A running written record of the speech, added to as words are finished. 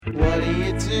What do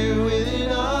you do with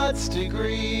an arts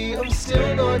degree? I'm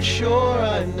still not sure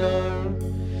I know.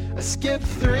 I skipped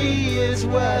 3 years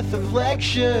worth of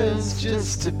lectures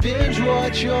just to binge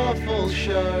watch your full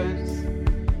shows.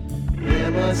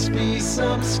 There must be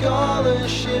some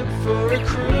scholarship for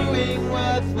accruing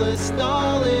worthless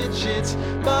knowledge. It's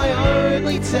my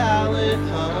only talent,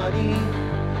 honey,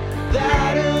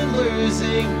 that and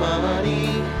losing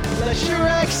money. Let your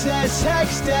excess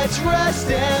hex debts rest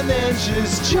and then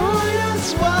just join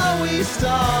us while we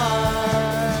start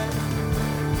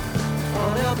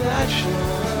on our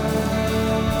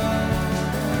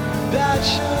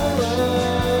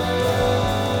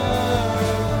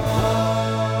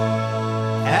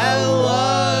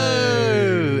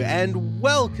Hello and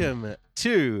welcome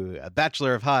to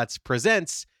Bachelor of Hearts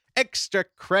presents Extra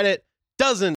Credit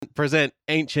Doesn't Present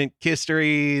Ancient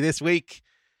History. This week,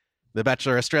 the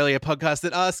Bachelor Australia podcast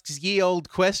that asks ye old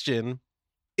question,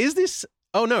 is this...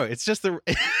 Oh no, it's just the...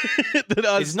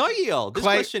 It's not ye old. This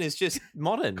question is just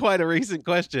modern. Quite a recent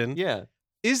question. Yeah.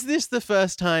 Is this the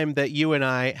first time that you and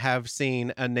I have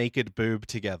seen a naked boob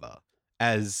together?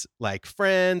 As like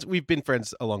friends, we've been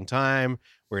friends a long time.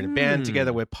 We're in a band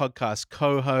together. We're podcast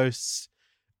co-hosts.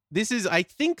 This is, I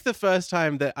think, the first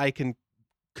time that I can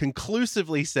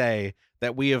conclusively say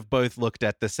that we have both looked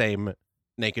at the same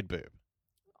naked boob.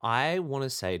 I want to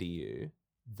say to you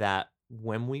that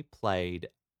when we played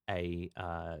a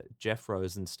Jeff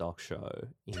Rosenstock show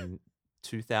in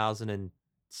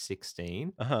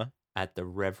 2016 at the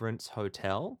Reverence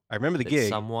Hotel, I remember the gig.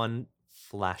 Someone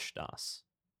flashed us.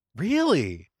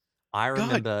 Really? I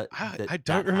remember. I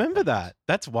don't remember that.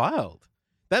 That's wild.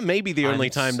 That may be the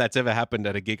only time that's ever happened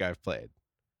at a gig I've played.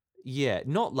 Yeah,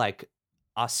 not like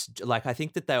us. Like, I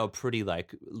think that they were pretty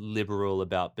like liberal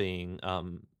about being,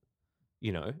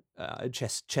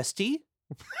 chesty.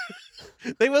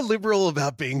 They were liberal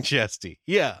about being chesty.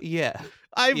 Yeah. Yeah.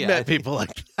 I've met people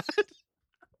like that.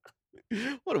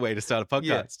 What a way to start a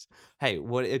podcast. Yeah. Hey,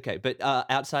 what? Okay, but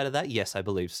outside of that, yes, I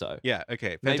believe so. Yeah,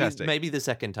 okay, fantastic. Maybe the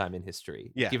second time in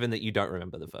history, given that you don't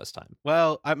remember the first time.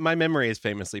 Well, my memory is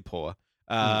famously poor.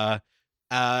 My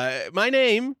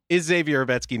name is Xavier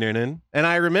Obetsky Noonan, and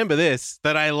I remember this,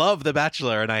 that I love The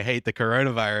Bachelor and I hate the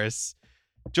coronavirus.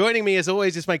 Joining me, as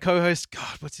always, is my co-host.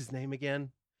 God, what's his name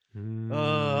again?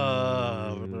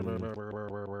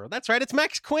 That's right, it's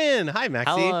Max Quinn. Hi,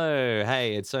 Maxie. Hello.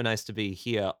 Hey, it's so nice to be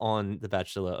here on The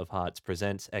Bachelor of Hearts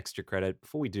Presents Extra Credit.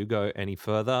 Before we do go any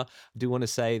further, I do want to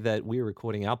say that we're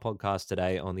recording our podcast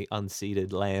today on the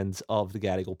unceded lands of the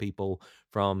Gadigal people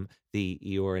from the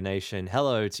Eora Nation.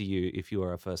 Hello to you if you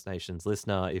are a First Nations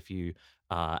listener, if you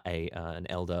are an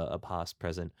elder, a past,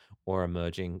 present, or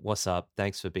emerging. What's up?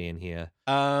 Thanks for being here.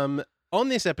 On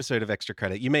this episode of Extra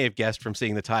Credit, you may have guessed from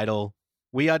seeing the title,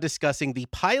 we are discussing the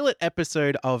pilot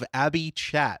episode of Abby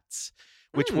Chats,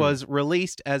 which was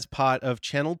released as part of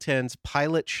Channel 10's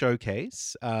pilot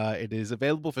showcase. It is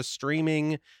available for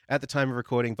streaming at the time of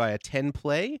recording via 10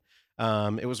 Play.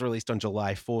 It was released on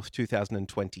July 4th,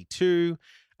 2022.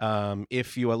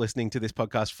 If you are listening to this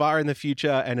podcast far in the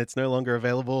future and it's no longer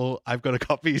available, I've got a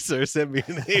copy, so send me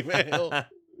an email.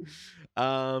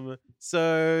 This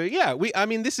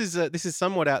is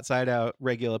somewhat outside our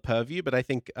regular purview, but I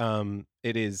think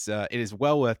it is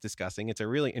well worth discussing. It's a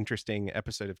really interesting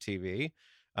episode of TV.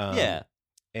 Do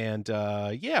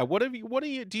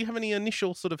you have any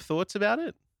initial sort of thoughts about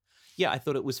it? Yeah, I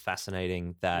thought it was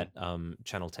fascinating that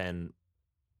Channel 10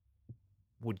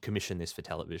 would commission this for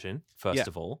television. First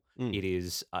of all, it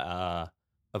is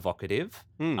evocative,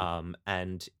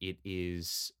 and it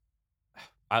is.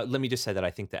 Let me just say that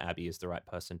I think that Abby is the right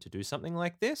person to do something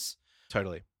like this.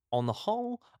 Totally. On the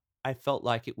whole, I felt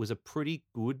like it was a pretty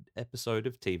good episode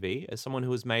of TV. As someone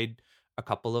who has made a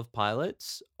couple of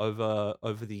pilots over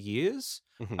the years,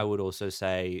 I would also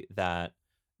say that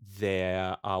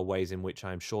there are ways in which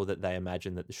I'm sure that they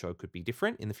imagine that the show could be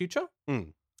different in the future.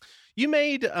 You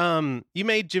made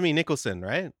Jimmy Nicholson,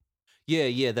 right?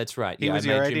 Yeah, that's right. He was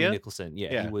your idea? Jimmy Nicholson.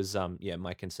 Yeah, he was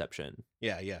my conception.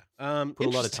 Yeah. Put a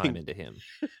lot of time into him.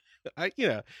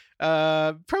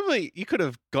 Probably you could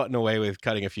have gotten away with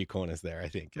cutting a few corners there, I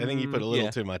think. I think you put a little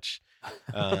too much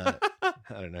I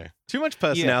don't know. Too much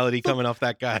personality coming off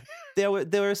that guy. There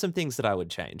were some things that I would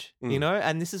change,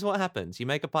 and this is what happens. You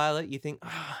make a pilot, you think,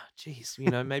 geez,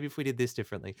 maybe if we did this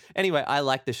differently. Anyway, I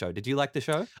like the show. Did you like the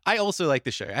show? I also like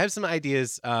the show. I have some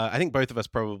ideas. I think both of us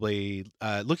probably,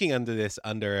 looking under this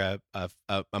under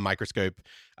a microscope,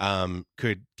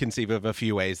 could conceive of a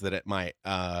few ways that it might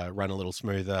run a little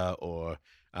smoother or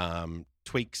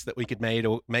tweaks that we could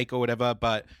make or whatever.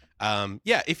 But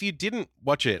yeah, if you didn't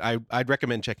watch it, I'd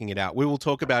recommend checking it out. We will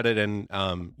talk about it and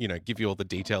give you all the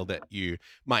detail that you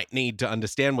might need to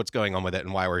understand what's going on with it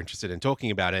and why we're interested in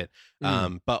talking about it.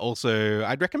 But also,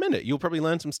 I'd recommend it. You'll probably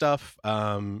learn some stuff,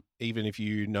 even if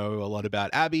you know a lot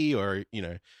about Abby, or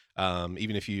even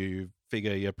if you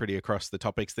figure you're pretty across the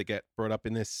topics that get brought up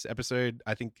in this episode.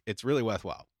 I think it's really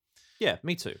worthwhile. Yeah,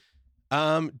 me too.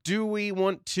 Do we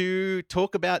want to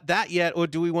talk about that yet, or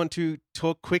do we want to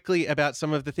talk quickly about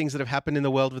some of the things that have happened in the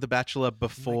world of The Bachelor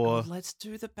before? God, let's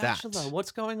do The Bachelor.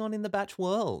 What's going on in the Batch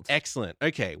world? Excellent.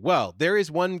 Okay, well, there is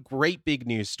one great big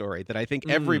news story that I think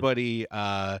everybody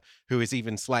who is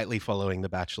even slightly following The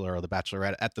Bachelor or The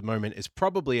Bachelorette at the moment is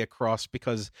probably across,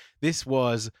 because this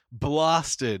was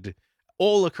blasted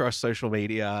all across social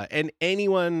media, and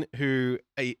anyone who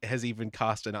has even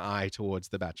cast an eye towards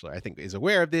The Bachelor, I think, is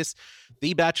aware of this.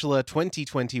 The Bachelor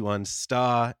 2021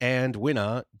 star and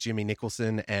winner Jimmy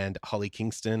Nicholson and Holly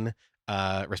Kingston,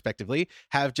 respectively,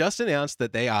 have just announced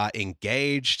that they are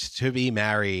engaged to be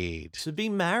married. To be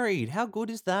married? How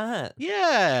good is that?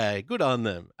 Yeah, good on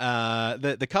them.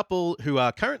 The couple, who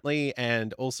are currently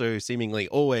and also seemingly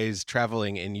always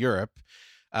traveling in Europe,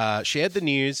 shared the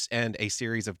news and a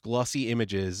series of glossy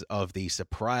images of the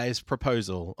surprise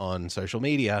proposal on social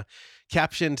media,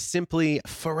 captioned simply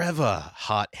 "Forever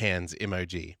Heart Hands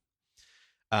Emoji."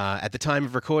 At the time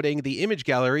of recording, the image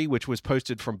gallery, which was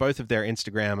posted from both of their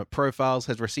Instagram profiles,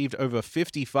 has received over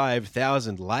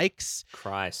 55,000 likes.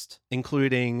 Christ.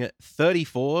 Including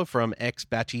 34 from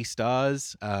ex-Batchy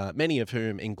stars, many of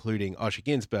whom including Osher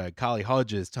Ginsburg, Carly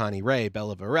Hodges, Tani Ray,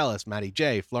 Bella Varellis, Maddie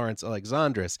J, Florence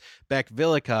Alexandris, Beck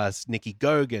Villacas, Nikki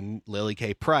Gogan, Lily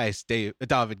K. Price, David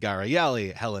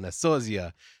Garayali, Helena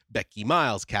Sorzia, Becky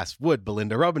Miles, Cass Wood,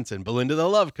 Belinda Robinson, Belinda the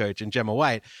Love Coach, and Gemma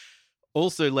White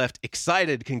also left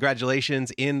excited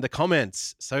congratulations in the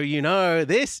comments. So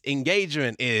this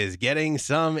engagement is getting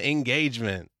some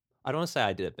engagement. I don't want to say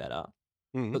I did it better,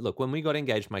 but look, when we got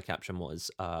engaged, my caption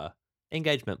was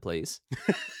engagement, please.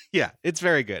 Yeah, it's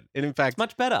very good. And in fact,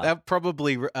 much better. That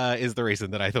probably is the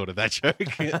reason that I thought of that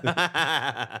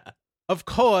joke. Of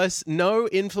course, no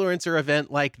influencer event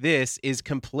like this is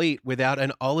complete without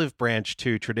an olive branch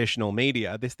to traditional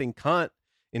media. This thing can't,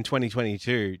 in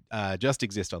 2022, just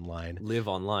exist online. Live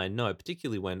online. No,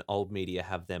 particularly when old media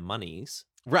have their monies.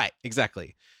 Right,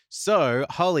 exactly. So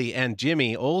Holly and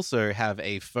Jimmy also have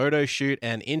a photo shoot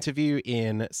and interview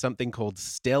in something called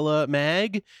Stella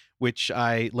Mag, which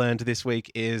I learned this week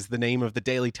is the name of the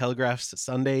Daily Telegraph's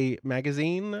Sunday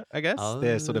magazine, I guess. Oh.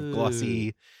 Their sort of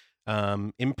glossy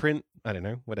imprint. I don't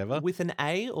know, whatever. With an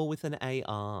A or with an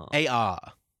AR? AR.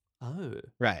 Oh.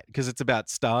 Right, because it's about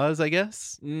stars, I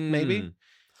guess, maybe.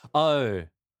 Oh.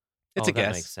 It's a guess.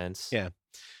 That makes sense. Yeah.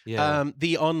 Yeah.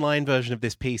 The online version of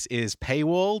this piece is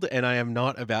paywalled, and I am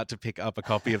not about to pick up a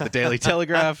copy of the Daily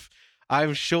Telegraph.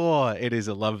 I'm sure it is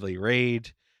a lovely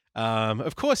read.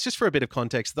 Of course, just for a bit of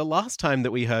context, the last time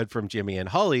that we heard from Jimmy and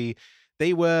Holly,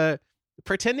 they were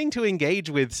pretending to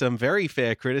engage with some very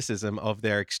fair criticism of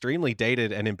their extremely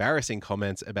dated and embarrassing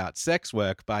comments about sex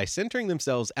work by centering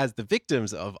themselves as the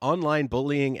victims of online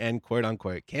bullying and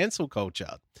quote-unquote cancel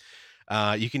culture.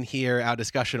 You can hear our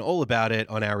discussion all about it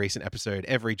on our recent episode,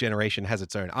 Every Generation Has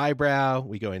Its Own Eyebrow.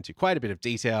 We go into quite a bit of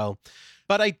detail.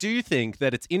 But I do think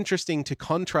that it's interesting to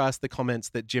contrast the comments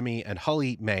that Jimmy and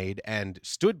Holly made and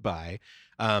stood by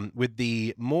with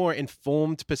the more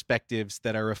informed perspectives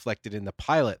that are reflected in the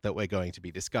pilot that we're going to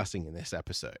be discussing in this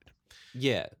episode.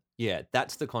 Yeah.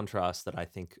 That's the contrast that I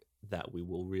think that we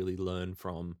will really learn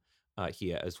from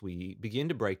here as we begin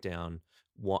to break down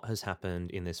what has happened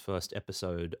in this first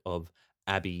episode of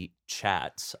Abby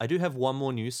Chats. I do have one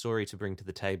more news story to bring to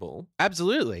the table.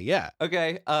 Absolutely, yeah.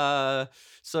 Okay,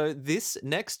 so this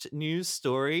next news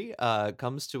story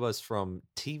comes to us from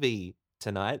TV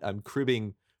Tonight. I'm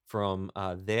cribbing from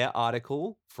their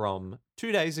article from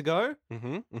 2 days ago.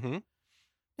 Mm-hmm.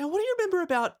 Now, what do you remember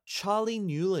about Charlie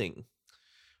Newling?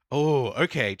 Oh,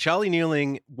 okay. Charlie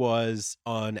Newling was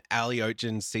on Ali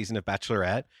Oetjen's season of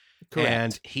Bachelorette. Correct.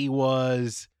 And he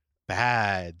was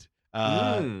bad.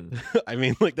 I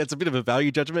mean, that's a bit of a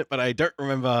value judgment, but I don't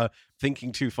remember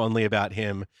thinking too fondly about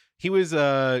him. He was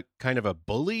kind of a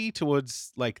bully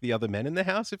towards the other men in the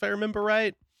house, if I remember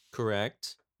right.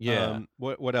 Correct. Yeah.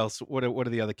 What else? What are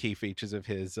the other key features of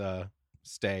his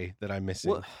stay that I'm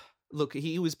missing? Well, look,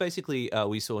 he was basically,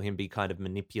 we saw him be kind of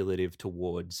manipulative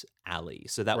towards Ali.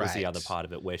 So that was the other part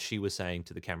of it, where she was saying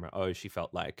to the camera, she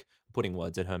felt like, putting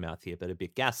words in her mouth here, but a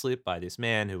bit gaslit by this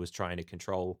man who was trying to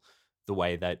control the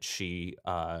way that she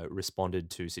responded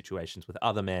to situations with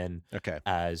other men, okay,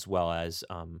 as well as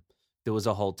there was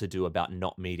a whole to-do about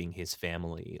not meeting his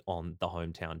family on the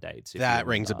hometown dates. if you That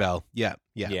rings a remember. bell. Yeah.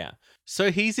 Yeah.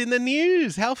 So he's in the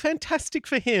news. How fantastic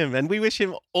for him. And we wish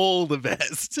him all the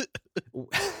best.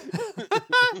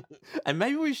 And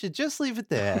maybe we should just leave it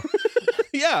there.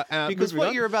 Yeah. Because moving what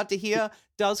on. you're about to hear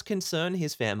does concern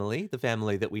his family, the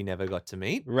family that we never got to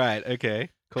meet. Right. Okay.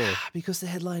 Cool. Because the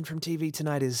headline from TV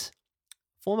tonight is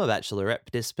former Bachelorette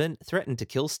participant threatened to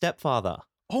kill stepfather.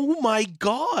 Oh my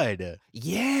God.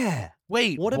 Yeah.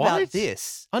 Wait, What about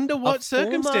this? Under what A former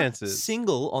circumstances?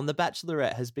 single on The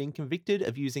Bachelorette has been convicted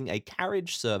of using a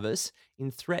carriage service in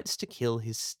threats to kill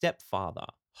his stepfather.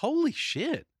 Holy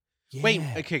shit. Wait,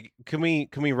 Yeah. okay, can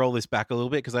we roll this back a little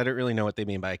bit? Because I don't really know what they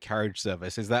mean by a carriage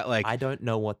service. Is that like I don't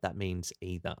know what that means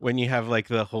either. when you have like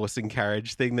the horse and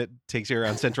carriage thing that takes you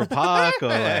around Central Park, or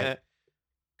like,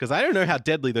 because I don't know how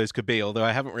deadly those could be, although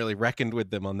I haven't really reckoned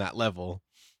with them on that level.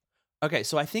 Okay,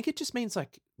 so I think it just means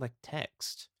like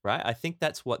text, right? I think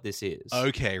that's what this is.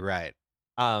 Okay, right.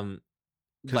 Like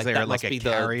Because they're that like must a be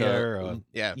carrier, or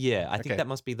yeah. Yeah, I think Okay. that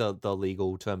must be the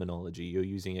legal terminology. You're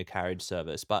using a carriage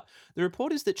service. But the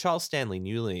report is that Charles Stanley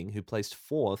Newling, who placed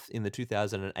 4th in the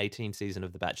 2018 season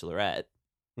of The Bachelorette,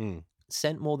 Mm.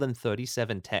 sent more than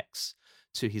 37 texts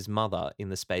to his mother in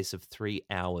the space of 3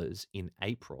 hours in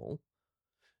April.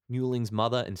 Newling's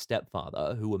mother and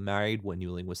stepfather, who were married when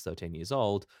Newling was 13 years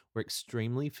old, were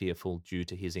extremely fearful due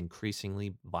to his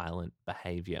increasingly violent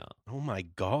behavior. Oh my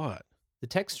God. The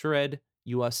text read,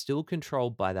 "You are still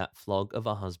controlled by that flog of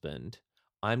a husband.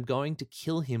 I'm going to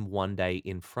kill him one day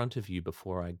in front of you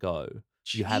before I go.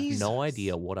 You have no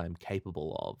idea what I'm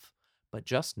capable of, but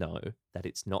just know that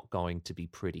it's not going to be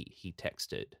pretty," he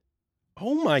texted.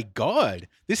 Oh my God.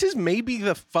 This is maybe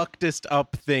the fuckedest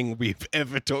up thing we've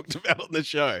ever talked about on the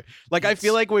show. Like, I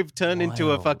feel It's like we've turned into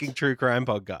a wild. fucking true crime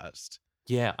podcast,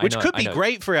 Yeah, which I know, could I be know.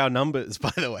 great for our numbers,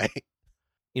 by the way.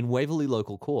 In Waverley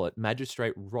Local Court,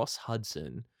 Magistrate Ross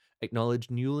Hudson acknowledged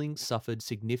Newling suffered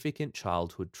significant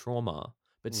childhood trauma,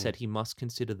 but said he must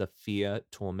consider the fear,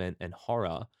 torment, and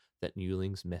horror that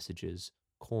Newling's messages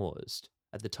caused.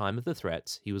 At the time of the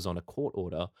threats, he was on a court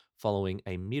order following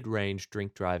a mid-range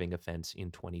drink driving offense in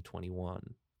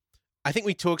 2021. I think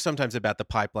we talk sometimes about the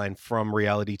pipeline from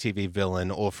reality TV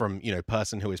villain, or from,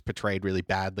 person who is portrayed really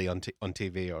badly on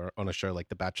TV or on a show like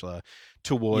The Bachelor,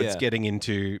 towards Yeah. getting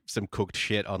into some cooked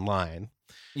shit online.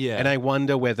 Yeah. And I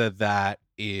wonder whether there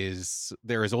is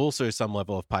also some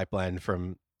level of pipeline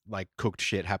from like cooked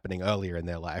shit happening earlier in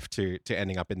their life to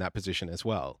ending up in that position as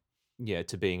well. Yeah,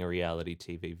 to being a reality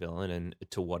TV villain, and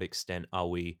to what extent are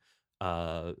we,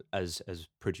 as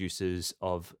producers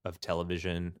of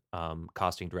television,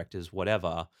 casting directors,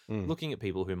 whatever, looking at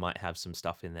people who might have some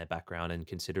stuff in their background and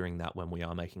considering that when we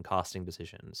are making casting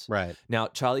decisions. Right. Now,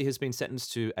 Charlie has been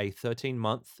sentenced to a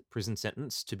 13-month prison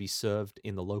sentence to be served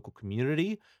in the local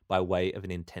community by way of an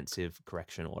intensive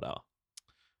correction order.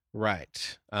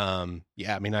 Right.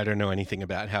 Yeah, I mean, I don't know anything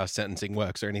about how sentencing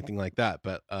works or anything like that,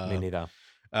 but Me neither.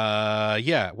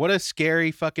 yeah, what a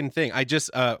scary fucking thing. I just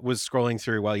was scrolling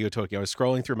through while you were talking. I was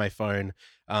scrolling through my phone.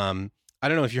 I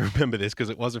don't know if you remember this because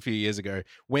it was a few years ago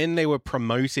when they were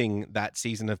promoting that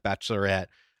season of Bachelorette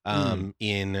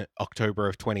in October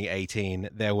of 2018.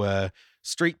 There were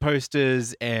street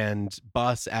posters and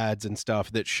bus ads and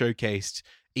stuff that showcased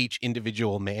each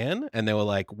individual man, and they were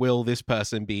like, will this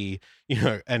person be,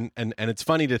 and it's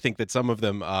funny to think that some of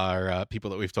them are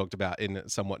people that we've talked about in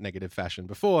somewhat negative fashion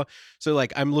before. So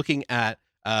like, I'm looking at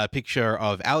a picture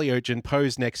of Ali Ocean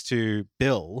posed next to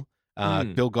Bill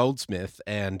Goldsmith,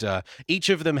 and each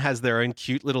of them has their own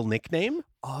cute little nickname.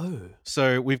 Oh.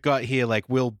 So we've got here like,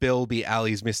 will Bill be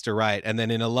Ali's Mr. Right? And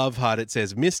then in a love heart it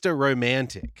says Mr.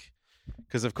 Romantic.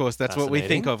 Because, of course, that's what we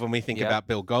think of when we think about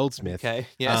Bill Goldsmith. Okay,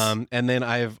 yes. And then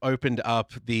I've opened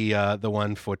up the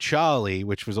one for Charlie,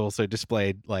 which was also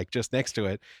displayed like just next to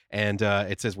it. And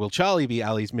it says, will Charlie be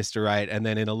Ali's Mr. Right? And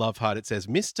then in a love heart, it says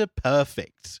Mr.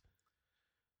 Perfect.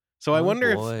 So I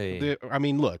wonder if,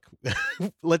 look,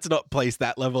 let's not place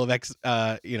that level of,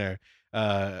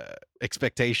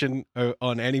 expectation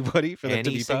on anybody for them to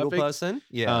be Any single perfect. person?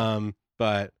 Yeah.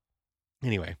 But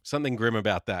anyway, something grim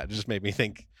about that. It just made me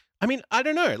think, I mean, I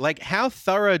don't know. Like, how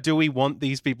thorough do we want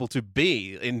these people to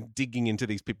be in digging into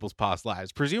these people's past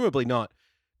lives? Presumably not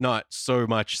so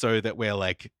much so that we're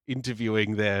like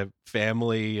interviewing their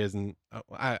family.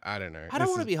 I don't know. I don't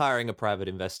want to be hiring a private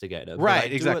investigator. Right,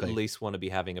 but I exactly. do at least want to be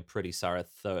having a pretty thorough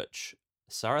search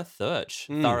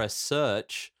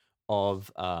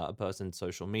of a person's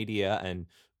social media and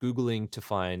Googling to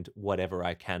find whatever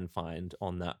I can find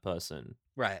on that person.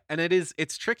 Right. And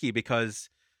it's tricky because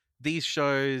these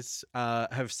shows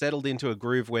have settled into a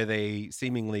groove where they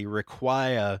seemingly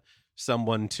require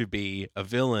someone to be a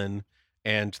villain,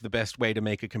 and the best way to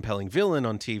make a compelling villain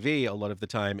on TV a lot of the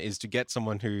time is to get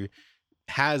someone who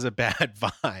has a bad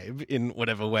vibe in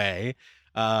whatever way,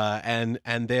 and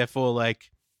therefore,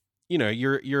 like, you know,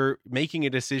 you're making a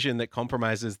decision that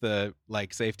compromises the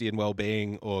like safety and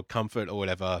well-being or comfort or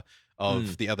whatever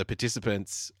of the other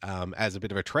participants, as a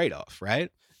bit of a trade-off, right?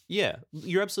 Yeah,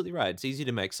 you're absolutely right. It's easy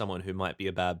to make someone who might be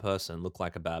a bad person look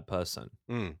like a bad person.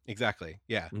 Exactly.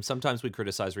 Yeah. And sometimes we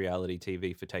criticize reality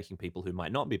TV for taking people who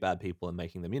might not be bad people and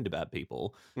making them into bad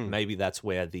people. Maybe that's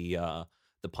where the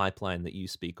pipeline that you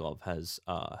speak of has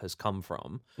come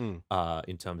from,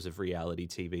 in terms of reality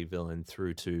TV villain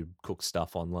through to cook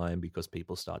stuff online because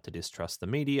people start to distrust the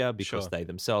media because they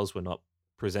themselves were not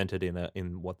presented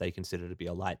in what they consider to be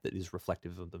a light that is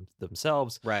reflective of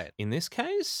themselves. Right. In this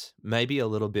case, maybe a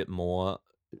little bit more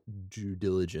due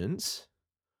diligence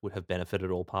would have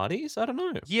benefited all parties. I don't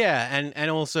know. Yeah,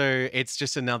 and also it's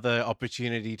just another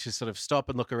opportunity to sort of stop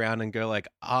and look around and go like,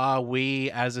 are we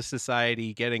as a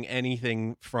society getting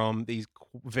anything from these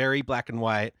very black and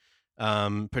white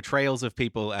portrayals of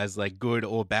people as like good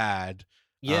or bad?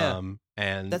 Yeah.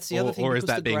 And that's the other thing, or because is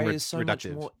that the being grey is so reductive?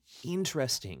 much more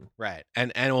interesting. Right.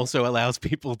 And also allows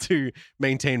people to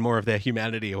maintain more of their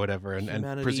humanity or whatever, and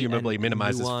Humanity presumably and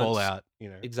minimizes nuance. fallout, you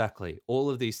know. Exactly.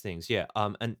 All of these things. Yeah.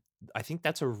 And I think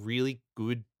that's a really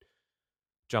good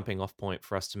jumping off point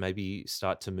for us to maybe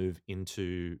start to move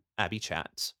into Abby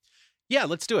Chats. Yeah,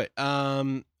 let's do it.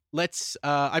 I've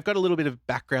got a little bit of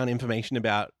background information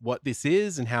about what this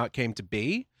is and how it came to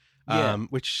be.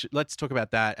 Which let's talk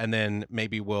about that, and then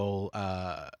maybe we'll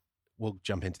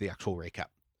jump into the actual recap.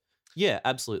 Yeah,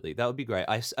 absolutely. That would be great.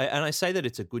 I say that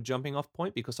it's a good jumping off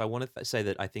point because I want to say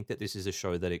that I think that this is a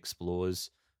show that explores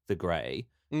the grey,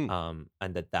 and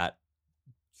that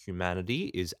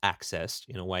humanity is accessed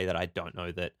in a way that I don't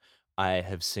know that I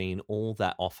have seen all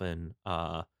that often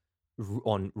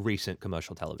on recent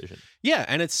commercial television. Yeah,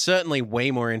 and it's certainly way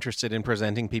more interested in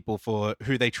presenting people for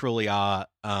who they truly are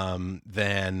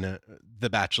than The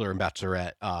Bachelor and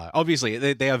Bachelorette are. Obviously,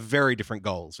 they have very different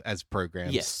goals as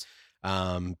programs. Yes.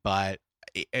 But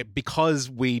because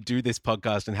we do this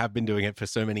podcast and have been doing it for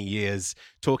so many years,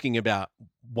 talking about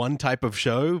one type of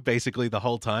show basically the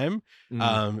whole time,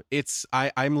 I'm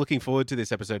looking forward to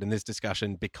this episode and this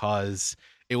discussion because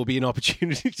it will be an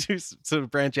opportunity to sort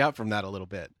of branch out from that a little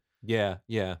bit. Yeah,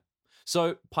 yeah.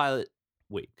 So, pilot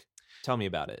week. Tell me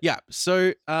about it. Yeah.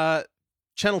 So,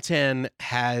 Channel 10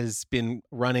 has been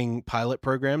running pilot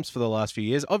programs for the last few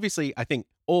years. Obviously, I think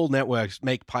all networks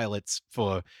make pilots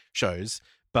for shows,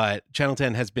 but Channel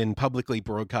 10 has been publicly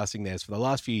broadcasting theirs for the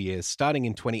last few years, starting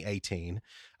in 2018.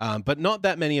 But not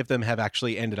that many of them have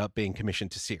actually ended up being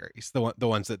commissioned to series, the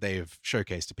ones that they've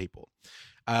showcased to people.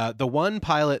 The one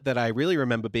pilot that I really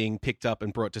remember being picked up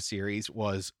and brought to series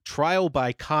was Trial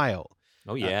by Kyle.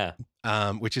 Oh, yeah.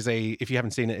 Which is if you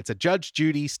haven't seen it, it's a Judge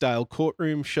Judy style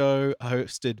courtroom show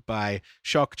hosted by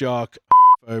shock jock,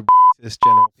 homophobe, racist,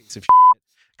 general piece of shit,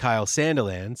 Kyle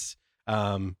Sandilands.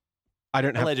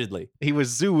 Allegedly. He was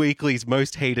Zoo Weekly's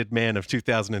most hated man of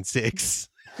 2006.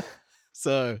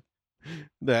 So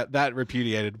that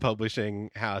repudiated publishing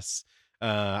house.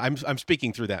 I'm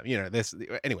speaking through that, you know, this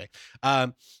anyway.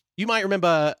 You might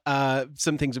remember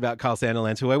some things about Kyle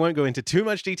Sandilands, who I won't go into too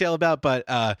much detail about, but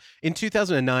in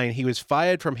 2009, he was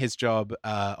fired from his job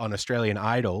on Australian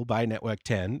Idol by Network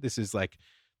 10. This is like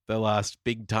the last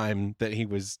big time that he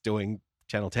was doing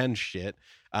Channel 10 shit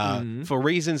for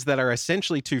reasons that are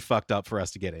essentially too fucked up for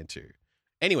us to get into.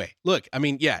 Anyway, look, I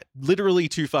mean, yeah, literally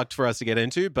too fucked for us to get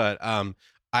into, but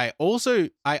I also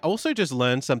just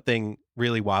learned something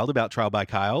really wild about Trial by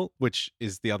Kyle, which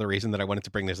is the other reason that I wanted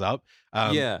to bring this up.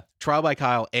 Trial by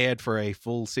Kyle aired for a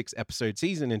full 6-episode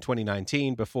season in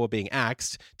 2019 before being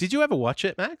axed. Did you ever watch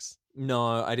it, Max?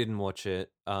 No, I didn't watch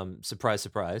it. Surprise,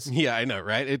 surprise. Yeah, I know,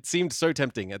 right? It seemed so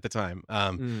tempting at the time.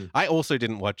 I also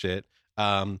didn't watch it.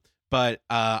 But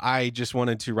I just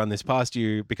wanted to run this past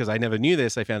you because I never knew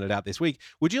this. I found it out this week.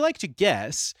 Would you like to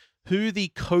guess who the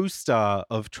co-star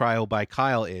of Trial by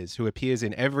Kyle is, who appears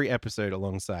in every episode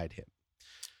alongside him?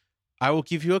 I will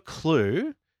give you a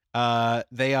clue.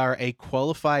 They are a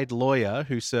qualified lawyer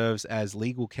who serves as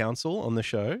legal counsel on the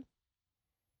show.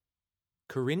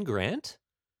 Corinne Grant?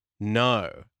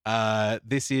 No.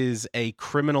 This is a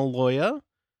criminal lawyer.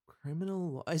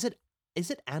 Is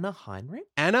it Anna Heinrich?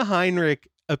 Anna Heinrich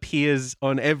appears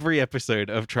on every episode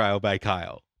of Trial by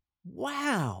Kyle.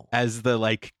 Wow. As the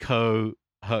like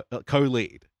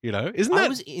co-lead, you know? Isn't that? I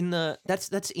was in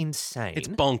that's insane. It's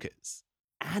bonkers.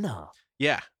 Anna.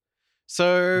 Yeah.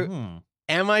 So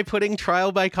Am I putting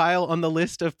Trial by Kyle on the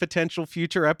list of potential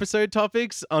future episode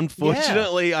topics?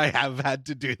 Unfortunately, I have had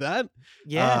to do that.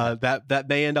 Yeah. That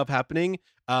may end up happening.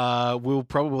 We'll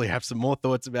probably have some more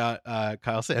thoughts about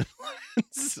Kyle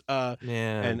Sandilands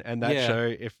and that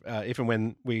show if and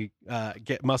when we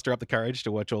muster up the courage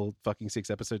to watch all fucking 6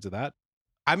 episodes of that.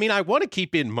 I mean, I want to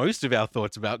keep in most of our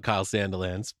thoughts about Kyle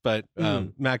Sandilands, but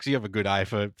Max, you have a good eye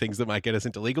for things that might get us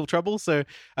into legal trouble. So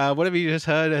whatever you just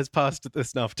heard has passed the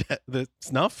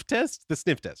sniff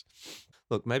test.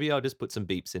 Look, maybe I'll just put some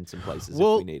beeps in some places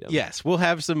if we need them. Yes, we'll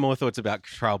have some more thoughts about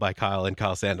Trial by Kyle and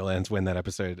Kyle Sandilands when that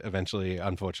episode eventually,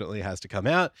 unfortunately, has to come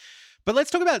out. But let's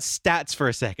talk about stats for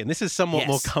a second. This is somewhat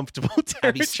more comfortable territory.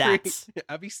 Abby Stats.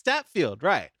 Abby Statfield,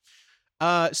 right.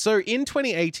 So in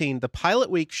 2018, the Pilot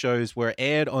Week shows were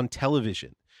aired on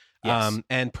television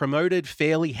and promoted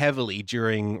fairly heavily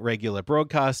during regular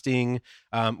broadcasting,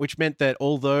 which meant that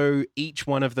although each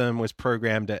one of them was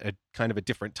programmed at a kind of a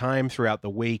different time throughout the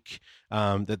week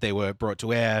that they were brought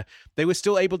to air, they were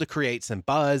still able to create some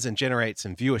buzz and generate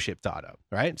some viewership data,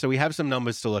 right? So we have some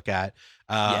numbers to look at.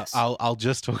 I'll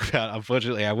just talk about,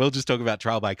 unfortunately, I will just talk about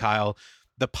Trial by Kyle.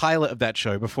 The pilot of that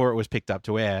show, before it was picked up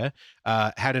to air,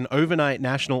 had an overnight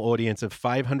national audience of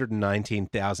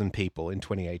 519,000 people in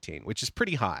 2018, which is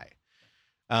pretty high.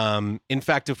 In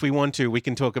fact, if we want to, we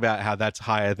can talk about how that's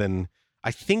higher than, I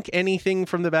think, anything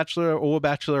from The Bachelor or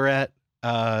Bachelorette,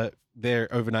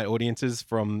 their overnight audiences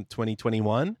from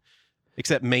 2021.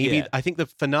 Except maybe, I think the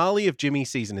finale of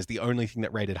Jimmy's season is the only thing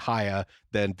that rated higher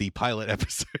than the pilot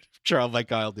episode of Trial by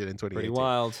Kyle did in 2018. Pretty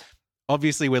wild.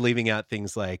 Obviously, we're leaving out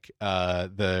things like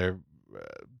the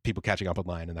people catching up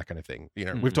online and that kind of thing. You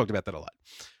know, we've talked about that a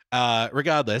lot.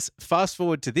 Regardless, fast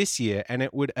forward to this year, and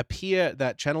it would appear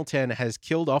that Channel 10 has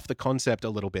killed off the concept a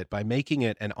little bit by making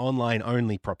it an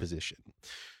online-only proposition.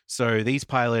 So these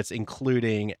pilots,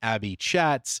 including Abby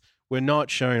Chats, were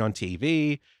not shown on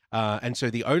TV. And so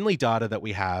the only data that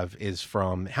we have is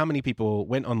from how many people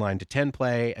went online to 10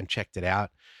 Play and checked it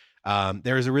out.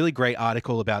 There is a really great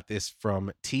article about this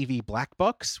from TV Black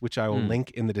Box, which I will link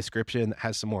in the description, that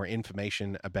has some more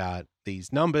information about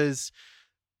these numbers.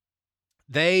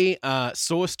 They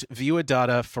sourced viewer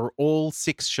data for all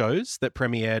 6 shows that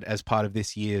premiered as part of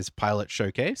this year's pilot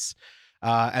showcase.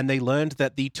 And they learned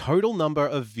that the total number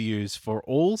of views for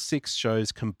all 6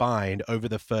 shows combined over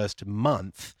the first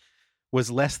month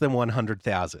was less than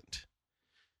 100,000.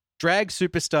 Drag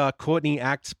superstar Courtney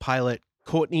Act's pilot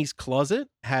Courtney's Closet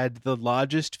had the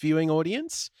largest viewing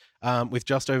audience with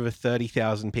just over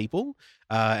 30,000 people.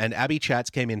 And Abby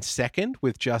Chats came in second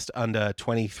with just under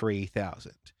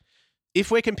 23,000.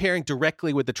 If we're comparing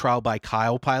directly with the Trial by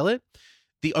Kyle pilot,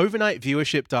 the overnight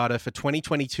viewership data for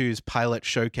 2022's pilot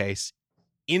showcase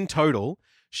in total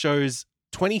shows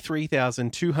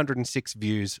 23,206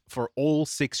 views for all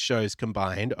 6 shows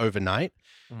combined overnight.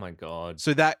 Oh my God.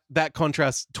 So that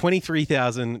contrasts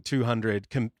 23,200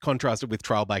 contrasted with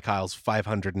Trial by Kyle's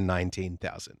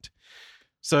 519,000.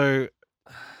 So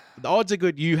the odds are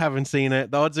good you haven't seen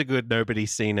it. The odds are good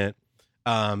nobody's seen it.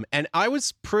 And I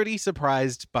was pretty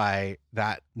surprised by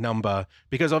that number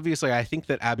because obviously I think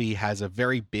that Abby has a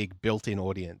very big built-in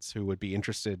audience who would be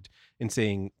interested in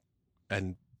seeing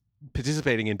and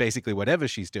participating in basically whatever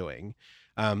she's doing.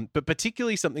 But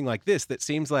particularly something like this that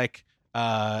seems like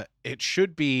it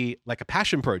should be like a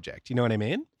passion project. You know what I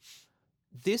mean?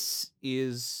 This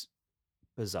is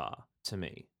bizarre to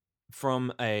me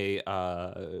from a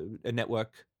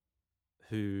network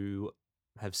who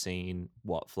have seen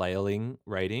flailing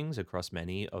ratings across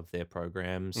many of their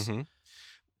programs. Mm-hmm.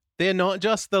 They're not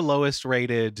just the lowest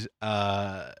rated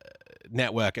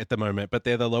network at the moment, but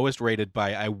they're the lowest rated by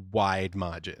a wide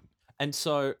margin. And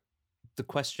so the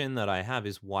question that I have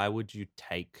is, why would you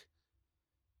take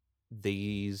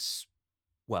these,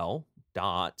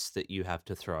 darts that you have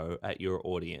to throw at your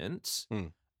audience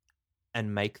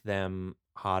and make them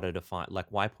harder to find? Like,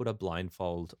 why put a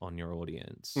blindfold on your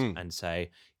audience and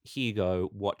say, here you go,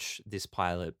 watch this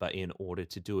pilot, but in order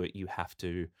to do it, you have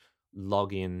to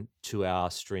log in to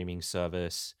our streaming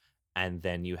service and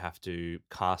then you have to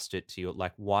cast it to your,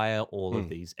 why are all of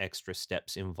these extra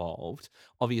steps involved?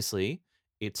 Obviously,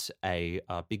 it's a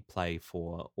big play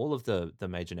for all of the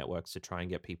major networks to try and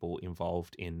get people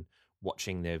involved in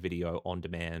watching their video on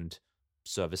demand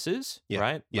services,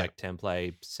 right? Yeah. Like 10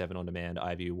 Play, 7 on demand,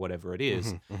 iView, whatever it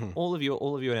is. All of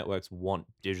your networks want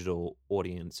digital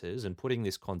audiences, and putting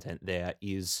this content there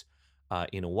is,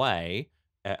 in a way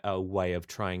of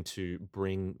trying to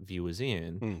bring viewers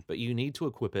in, but you need to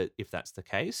equip it, if that's the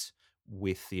case,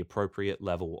 with the appropriate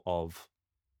level of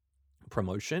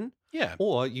promotion. Yeah.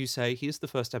 Or you say, here's the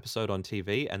first episode on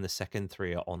TV and the second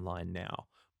 3 are online now.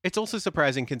 It's also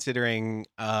surprising considering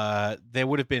there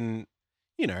would have been,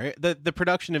 the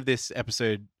production of this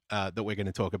episode that we're going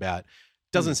to talk about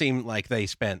doesn't seem like they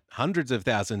spent hundreds of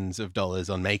thousands of dollars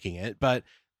on making it, but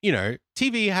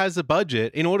TV has a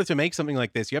budget. In order to make something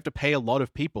like this, you have to pay a lot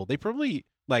of people. They probably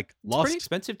It's pretty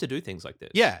expensive to do things like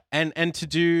this. Yeah, and to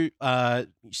do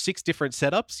 6 different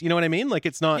setups, you know what I mean? Like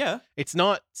it's not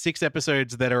 6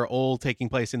 episodes that are all taking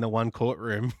place in the one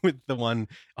courtroom with the one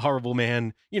horrible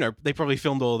man. They probably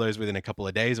filmed all those within a couple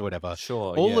of days or whatever.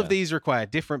 Sure. All of these require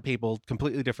different people,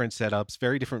 completely different setups,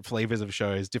 very different flavors of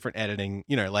shows, different editing.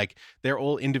 Like they're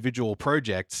all individual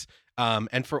projects,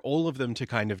 and for all of them to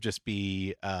kind of just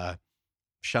be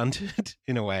shunted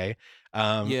in a way.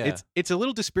 It's a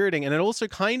little dispiriting, and it also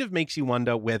kind of makes you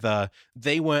wonder whether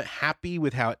they weren't happy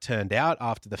with how it turned out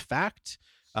after the fact,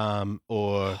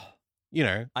 or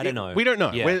I don't know. We don't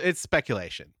know. Yeah. It's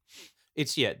speculation.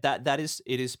 It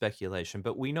is speculation,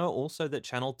 but we know also that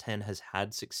Channel 10 has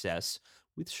had success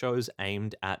with shows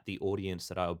aimed at the audience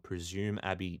that I would presume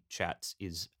Abby Chats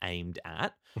is aimed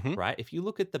at, Mhm. right? If you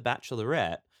look at The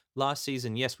Bachelorette, last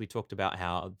season, yes, we talked about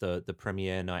how the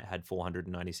premiere night had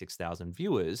 496,000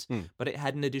 viewers, but it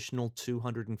had an additional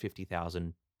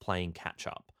 250,000 playing catch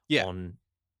up on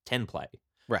 10 play.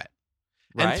 Right.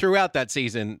 And throughout that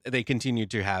season, they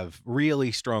continued to have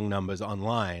really strong numbers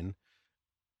online.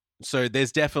 So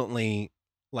there's definitely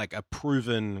like a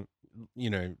proven,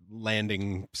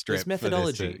 landing strip. There's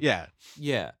methodology.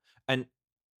 Yeah. And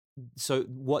so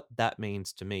what that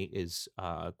means to me is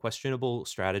questionable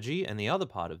strategy. And the other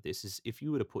part of this is if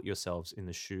you were to put yourselves in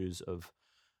the shoes of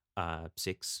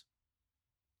 6,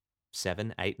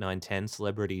 7, 8, 9, 10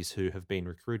 celebrities who have been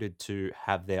recruited to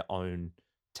have their own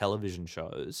television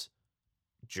shows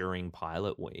during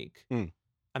pilot week,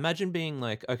 imagine being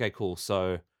like, okay, cool.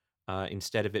 So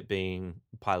instead of it being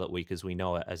pilot week as we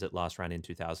know it, as it last ran in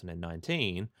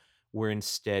 2019, we're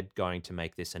instead going to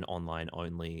make this an online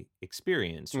only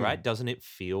experience, right? Doesn't it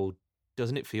feel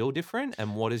different?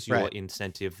 And what is your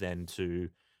incentive then to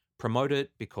promote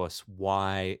it? Because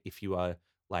why, if you are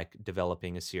like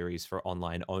developing a series for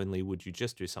online only, would you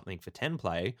just do something for 10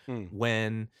 play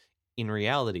when in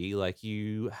reality, like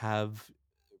you have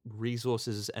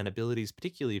resources and abilities,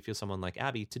 particularly if you're someone like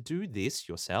Abby, to do this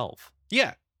yourself?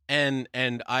 Yeah. And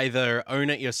either own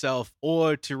it yourself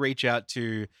or to reach out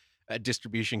to a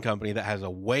distribution company that has a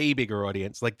way bigger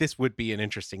audience. Like this would be an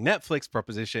interesting Netflix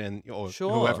proposition or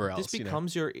whoever else. This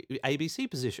becomes your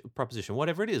ABC proposition,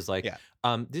 whatever it is. Like,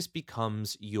 this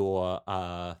becomes your,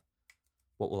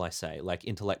 what will I say? Like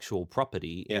intellectual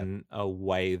property in a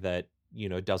way that,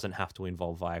 doesn't have to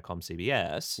involve Viacom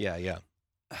CBS. Yeah.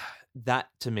 That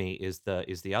to me is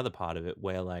the other part of it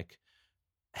where like,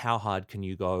 how hard can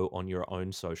you go on your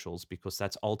own socials? Because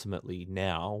that's ultimately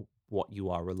now what you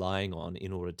are relying on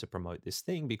in order to promote this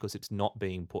thing, because it's not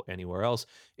being put anywhere else.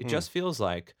 It just feels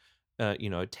like,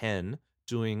 10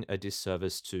 doing a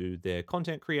disservice to their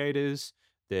content creators,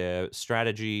 their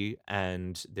strategy,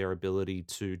 and their ability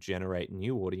to generate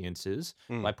new audiences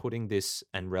by putting this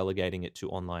and relegating it to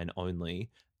online only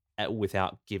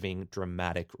without giving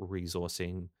dramatic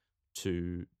resourcing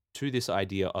to this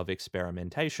idea of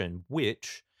experimentation,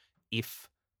 which if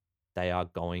they are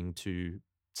going to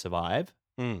survive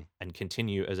and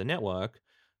continue as a network,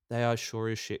 they are sure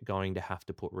as shit going to have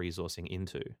to put resourcing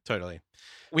into. Totally.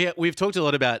 We've talked a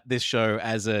lot about this show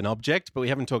as an object, but we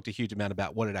haven't talked a huge amount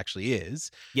about what it actually is.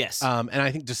 Yes. And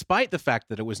I think despite the fact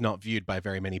that it was not viewed by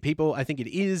very many people, I think it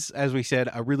is, as we said,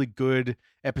 a really good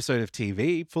episode of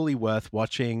TV, fully worth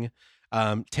watching.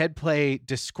 Ted Play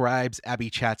describes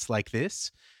Abby Chats like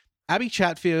this. Abby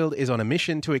Chatfield is on a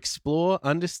mission to explore,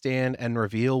 understand, and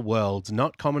reveal worlds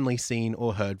not commonly seen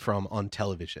or heard from on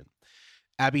television.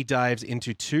 Abby dives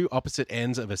into 2 opposite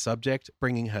ends of a subject,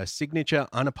 bringing her signature,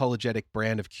 unapologetic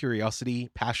brand of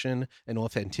curiosity, passion, and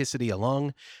authenticity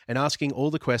along, and asking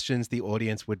all the questions the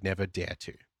audience would never dare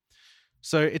to.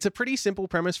 So it's a pretty simple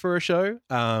premise for a show.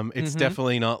 It's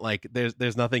definitely not like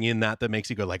there's nothing in that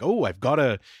makes you go like, oh, I've got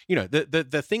to,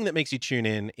 the thing that makes you tune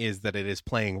in is that it is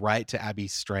playing right to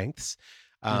Abby's strengths.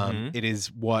 It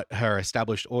is what her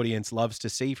established audience loves to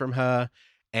see from her.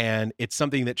 And it's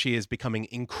something that she is becoming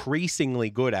increasingly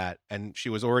good at. And she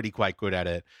was already quite good at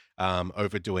it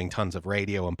over doing tons of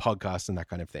radio and podcasts and that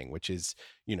kind of thing, which is,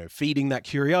 feeding that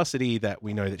curiosity that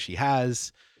we know that she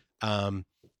has.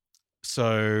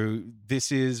 So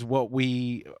this is what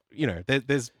we,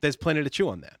 there's plenty to chew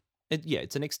on there.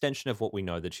 It's an extension of what we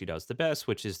know that she does the best,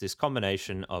 which is this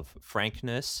combination of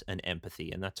frankness and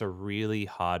empathy. And that's a really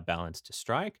hard balance to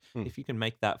strike. If you can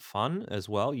make that fun as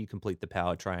well, you complete the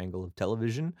power triangle of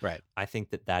television. Right. I think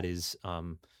that is,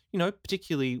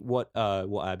 particularly what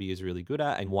Abby is really good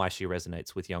at and why she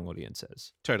resonates with young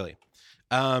audiences. Totally.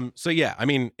 So yeah, I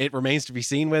mean, it remains to be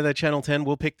seen whether Channel 10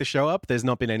 will pick the show up. There's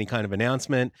not been any kind of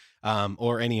announcement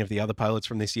or any of the other pilots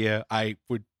from this year. I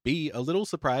would be a little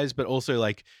surprised, but also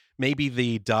like maybe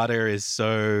the data is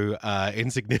so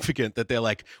insignificant that they're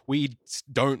like, we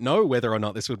don't know whether or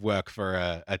not this would work for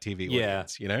a TV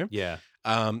audience, Yeah.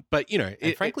 But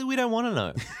Frankly, we don't want to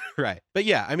know. Right. But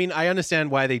yeah, I mean, I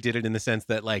understand why they did it in the sense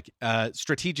that like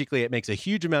strategically it makes a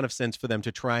huge amount of sense for them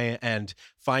to try and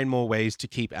find more ways to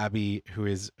keep Abby, who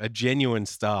is a genuine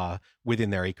star, within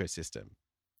their ecosystem.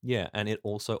 Yeah, and it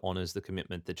also honors the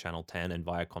commitment that Channel 10 and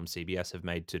Viacom CBS have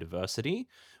made to diversity,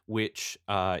 which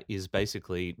is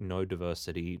basically no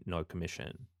diversity, no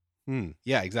commission.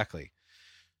 Yeah, exactly.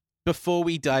 Before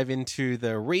we dive into the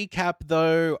recap,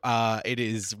 though, it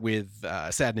is with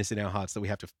sadness in our hearts that we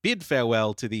have to bid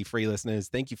farewell to the free listeners.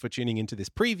 Thank you for tuning into this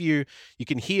preview. You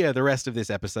can hear the rest of this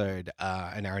episode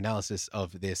and our analysis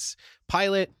of this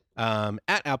pilot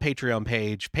at our Patreon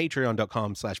page,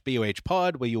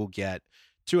 patreon.com/BOHpod, where you'll get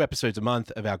 2 episodes a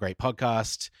month of our great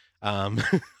podcast. I'm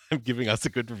giving us a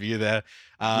good review there.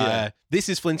 This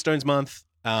is Flintstones month.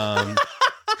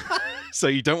 So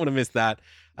you don't want to miss that.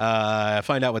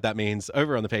 Find out what that means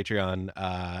over on the Patreon.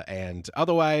 And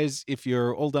otherwise, if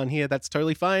you're all done here, that's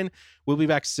totally fine. We'll be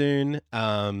back soon.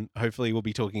 Hopefully we'll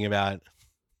be talking about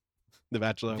The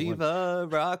Bachelor. Viva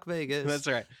Rock Vegas. That's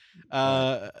right.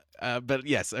 But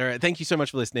yes, all right. Thank you so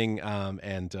much for listening.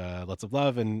 And lots of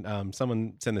love. And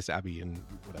someone send this to Abby and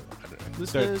whatever. I don't know.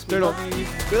 Listeners, we love you.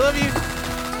 We love you.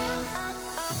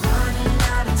 Running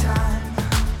out of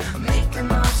time, making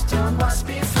most of what's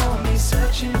before me,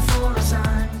 searching for a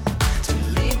sign.